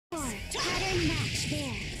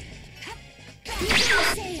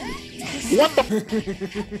What the?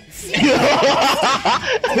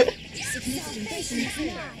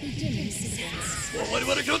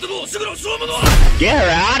 Get her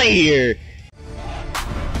out of here!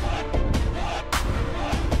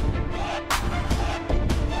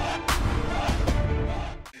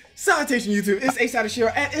 Salutation YouTube, it's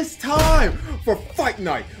Ace-Addashiro and it's time for Fight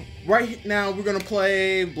Night. Right now we're gonna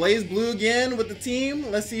play BlazBlue again with the team.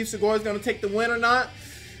 Let's see if Segura's gonna take the win or not.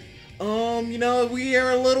 You know, we're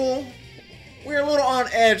a little on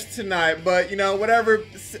edge tonight, but you know, whatever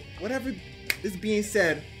is being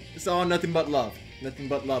said, it's all nothing but love. Nothing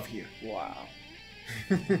but love here. Wow.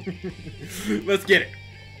 Let's get it.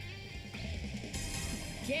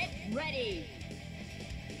 Get ready.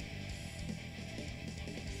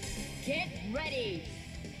 Get ready.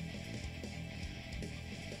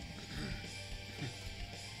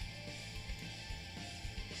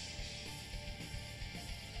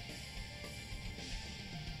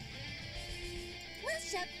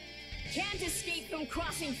 Can't escape from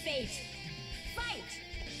crossing fate. Fight.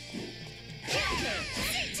 Counter.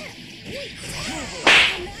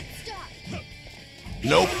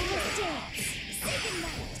 Nope.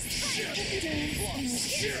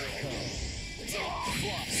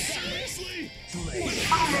 Seriously?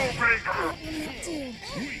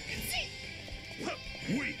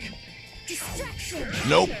 Weak. Distraction.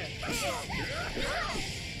 Nope.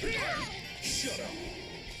 Shut up.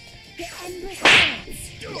 The endless dance.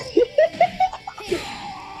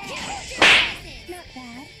 Not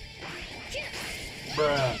bad.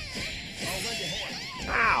 Bruh.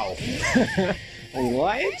 Ow.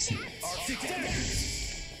 What?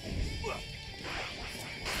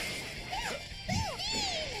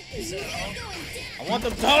 I want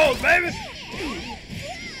them toes, baby!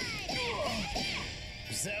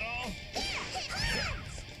 Is that all?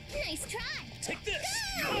 Nice try. Take this.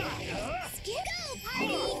 Skip. Go,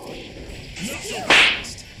 party. Not so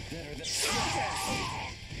fast. Better than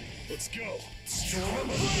Let's go.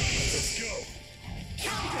 Let's go.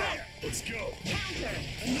 Counter. Let's go. Counter.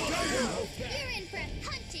 You're in for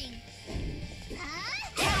hunting.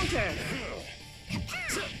 Counter.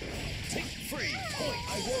 Take free. Point.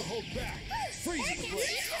 I won't hold back. Freezing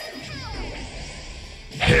blade.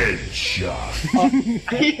 Headshot.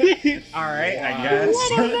 Alright, I guess.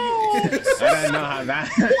 I don't know how that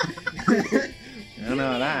I don't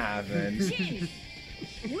know how that happened.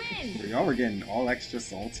 Win. Y'all were getting all extra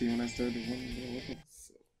salty when I started winning.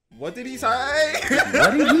 What did he say?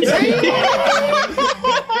 What did he say?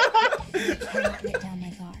 Let down my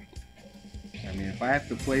guard. I mean, if I have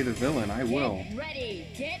to play the villain, I will. Get ready.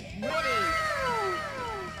 Get ready.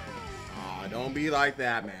 Aw, don't be like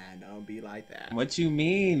that, man. Don't be like that. What you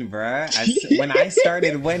mean, bruh? When I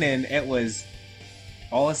started winning, it was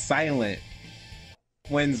all silent.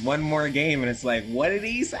 Wins one more game, and it's like, what did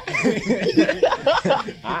he say?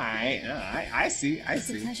 Alright, I see. It's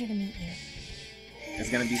a pleasure to meet you. There's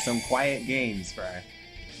gonna be some quiet games, bruh.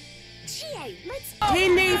 Chie, let's He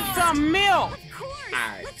needs some milk! Of course.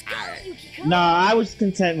 Alright, Let's go, alright. Yukiko. Nah, I was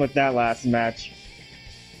content with that last match.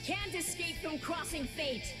 Can't escape from crossing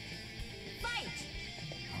fate. Fight.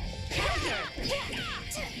 Counter.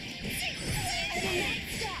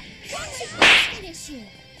 Finish you.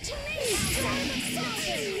 To me,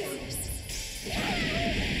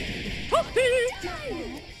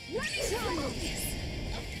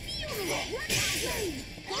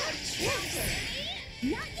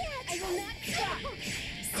 not yet. I will not stop.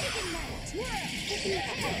 Second night.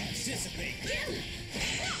 Dissipate.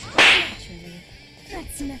 Naturally.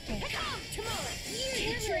 That's nothing.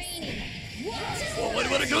 You're training.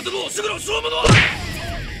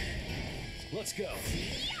 Let's go.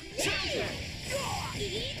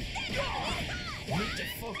 Need to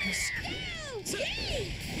focus.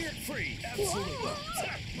 Here, free. Absolutely.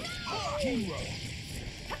 Hero.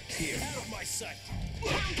 Here, out of my sight.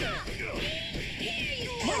 You're not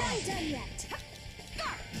done yet.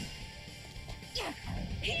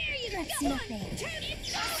 Here you go. That's nothing. Send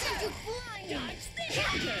you flying.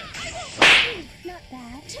 Not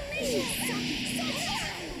bad. To me.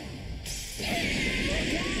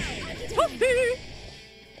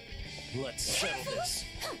 Let's settle this.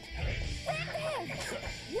 Right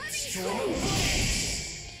there. Strong.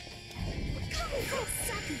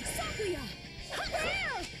 Sakuya.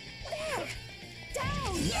 There.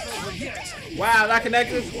 Down. Not over yet. Wow, that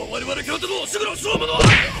connected. This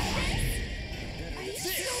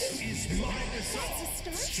is my result.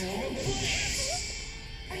 Strong.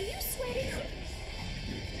 Are you sweating?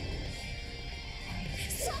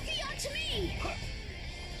 Sakuya to me.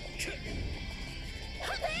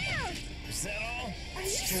 There. Is that all? Are you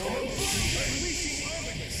Strong. Unleashing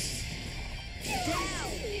armaments.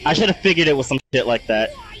 I should have figured it was some shit like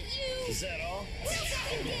that. Is that all?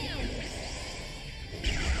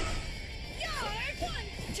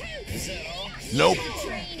 Is that all? Nope.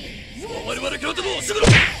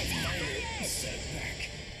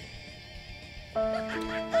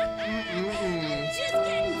 Just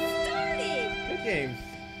getting started. Good game.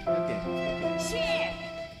 Good game. Cheer.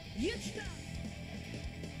 You stop.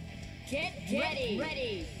 Get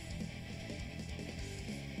ready.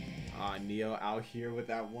 Ah, Neo out here with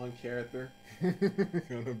that one character.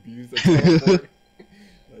 Gonna abuse the teleport.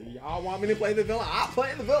 Y'all want me to play the villain? I'll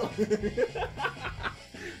play the villain.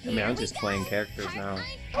 I mean, I'm just playing characters now.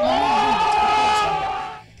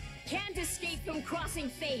 Can't escape from crossing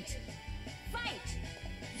fate. Fight.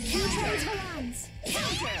 Counter talons.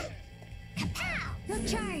 Counter. Hook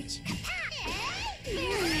charge.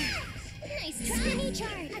 Nice spinny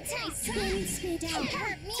charge. Nice spin, spin down.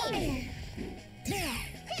 Fire.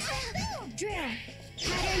 Drill.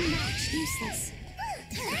 Pattern match useless.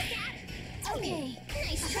 Okay.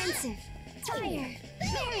 Nice offensive. Fire.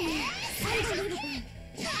 Unbelievable.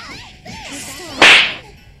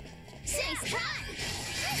 Nice try.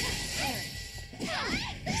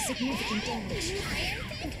 Significant damage.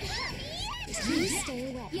 Please stay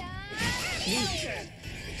away.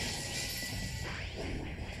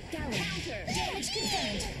 Gallery. Damage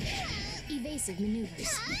confirmed. Evasive maneuvers. Is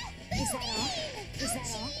that all? Is that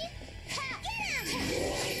all?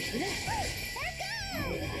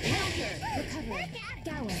 Recover.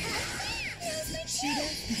 Gower. Shooter.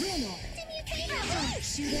 Brilnor.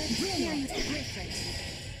 Shooter. Brilnor. Different.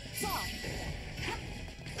 Fall.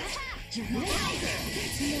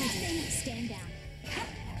 Stand down.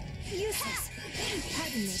 Useless.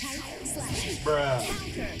 Pardon me. Slash. Bruh.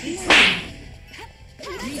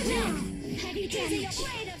 Heavy damage.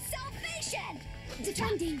 Blade of salvation.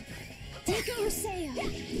 Defending. Take a Ruseo.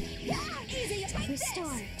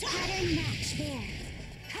 Restore. Pattern match there.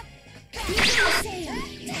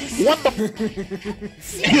 What the?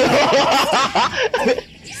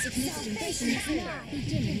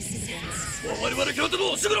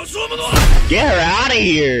 Get her out of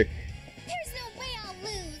here! There's no way I'll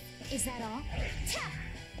lose. Is that all?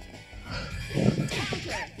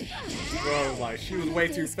 Bro, like, she was way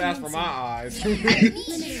too fast for my eyes.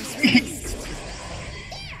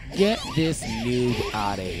 Get this noob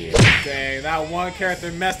out of here. Dang, that one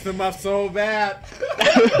character messed him up so bad.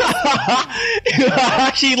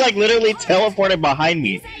 She like literally teleported behind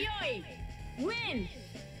me. Sayoi. Win.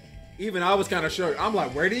 Even I was kind of shook. I'm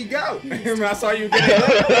like, where did he go? When I saw you get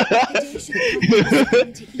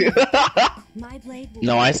it. My blade will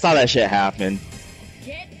No, I saw that shit happen.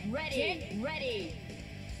 Get ready.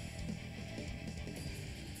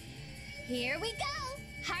 Here we go.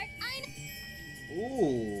 Heart ein.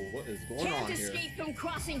 Ooh, what is going Can't on here? escape from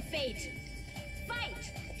crossing fate.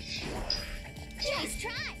 Fight. Nice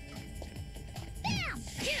try. Bam.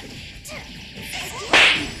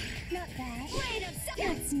 Not bad.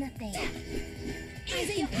 That's nothing.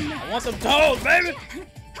 Easy. I want some toes, baby!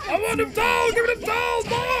 I want them toes! Give me them toes,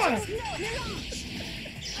 boy! I'll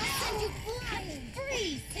send you flying.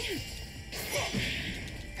 Freeze.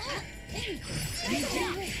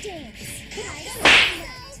 Endless dance.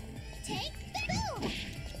 Take the boom.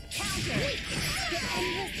 Counter. The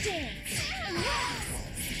endless dance.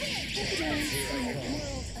 Dance in the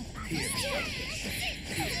world of ice.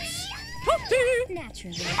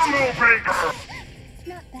 Naturally.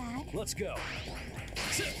 Not bad. Let's go.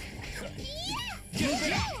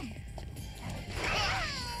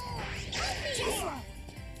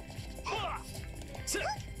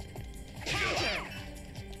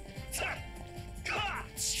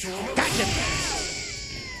 Gotcha!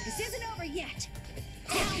 This isn't over yet.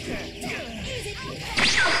 Easy.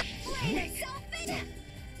 Blade self-in.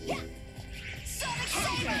 Sonic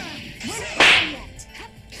Saber. We're not done yet.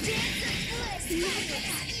 Dance of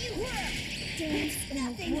bliss. Dance in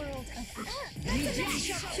the world of that's a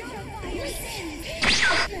mashup.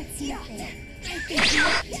 That's nothing. I think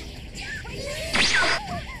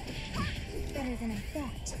better than I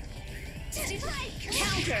thought.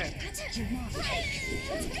 Counter. You're not.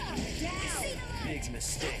 Let's go. Down. Big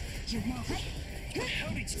mistake. You're not.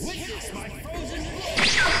 Witness my frozen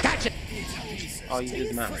Gotcha! Oh, you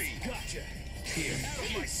just mouse. free. Gotcha. Here, out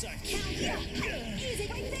of my sight. Easy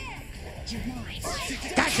right there. You're not.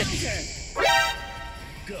 Gotcha!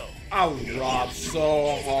 Go. I was robbed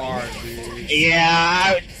so hard, dude.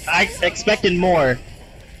 Yeah, I expected more.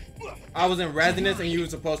 I was in resonance and you were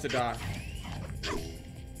supposed to die.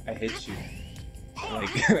 I hit you. Like,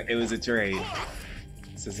 it was a trade.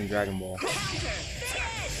 This isn't Dragon Ball.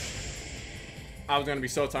 I was gonna be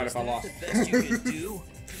so tired if I lost. The best you can do.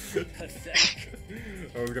 Pathetic.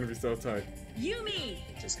 Oh, it's gonna be so tight. Yumi!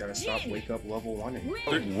 Just gotta stop wake up level 1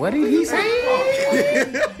 and What did he say?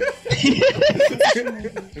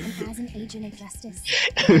 As an agent of justice,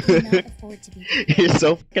 I cannot afford to be. You're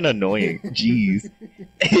so fucking annoying. Jeez.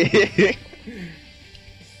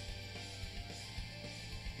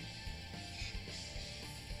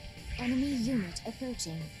 Enemy unit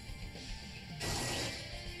approaching.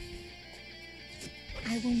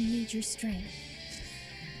 I will need your strength.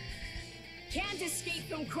 Can't escape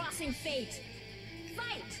from crossing fate.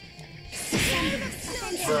 Fight!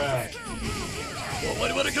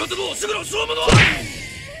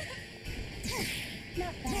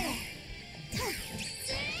 Not bad.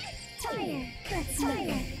 Fire! Let's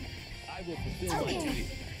fire! I will fulfill my duty.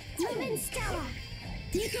 Twin Stella!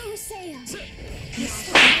 Nico Huseo!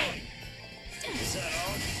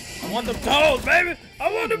 I want them toes, baby! I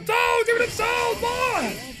want them toes! Give me them toes, boy!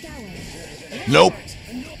 Nope.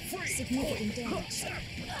 Significant damage.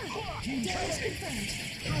 Damage confirmed.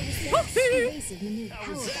 How was that? Evasive maneuver.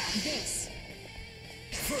 How about this?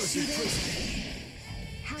 Shooter.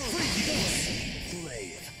 How about this?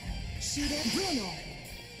 Shooter Bruno.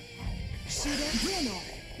 Shooter Bruno.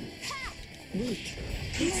 Weak.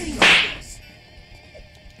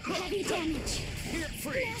 Heavy damage.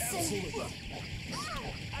 Massive.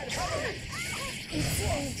 It's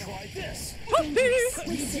over. Try this. Dangerous.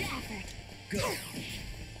 Wasted effort. Go.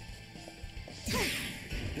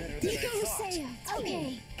 Nico Huseo.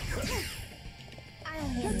 Okay.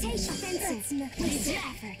 Rotation offensive. Wasted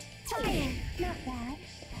effort. Fire. Not bad.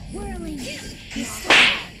 Whirling.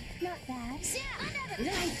 Not bad.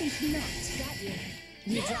 I think not. Got you.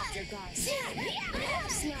 You dropped your guard.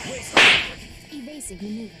 Slide. Evasive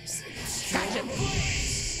maneuvers. Gotcha.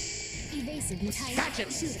 Evasive maneuvers. Gotcha.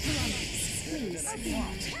 Shoot kilometers. Please.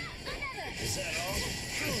 Is that all?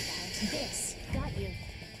 How about this? Got you.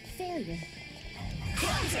 Failure.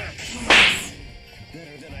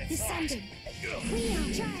 Better than I thought. Descending. Wheel.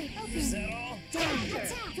 Drive. Is Open. that all? Down.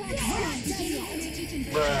 Attack. Done yet.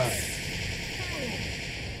 Fire.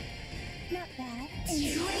 Not bad.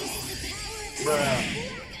 Embrace the power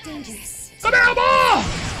of dangerous. Come here, boy!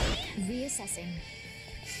 Reassessing.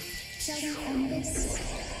 Shall we end this?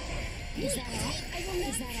 Is that all? I will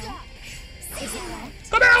not stop. Is that all?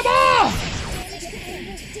 Come here, boy!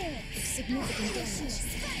 Significant damage.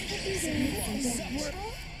 Significant damage.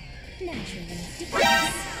 Naturally.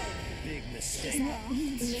 Big mistake. Is that all?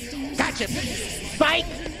 Lifting. Gotcha. Spike.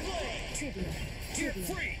 Trivia. Get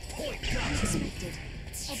free. Point. Unexpected.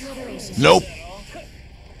 Obliteration. Nope.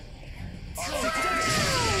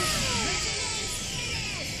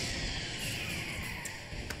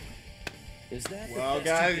 Is that the Well, best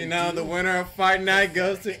guys, you you can know, do? the winner of Fight Night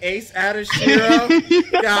goes to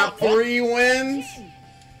Ace-Addashiro. Got 3 wins.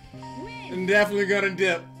 And definitely gonna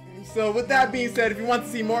dip. So with that being said, if you want to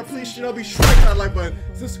see more, please Shinobi, strike that like button.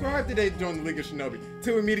 Subscribe today to join the League of Shinobi.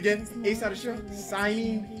 Till we meet again, Ace-Addashiro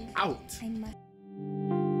signing out. I must.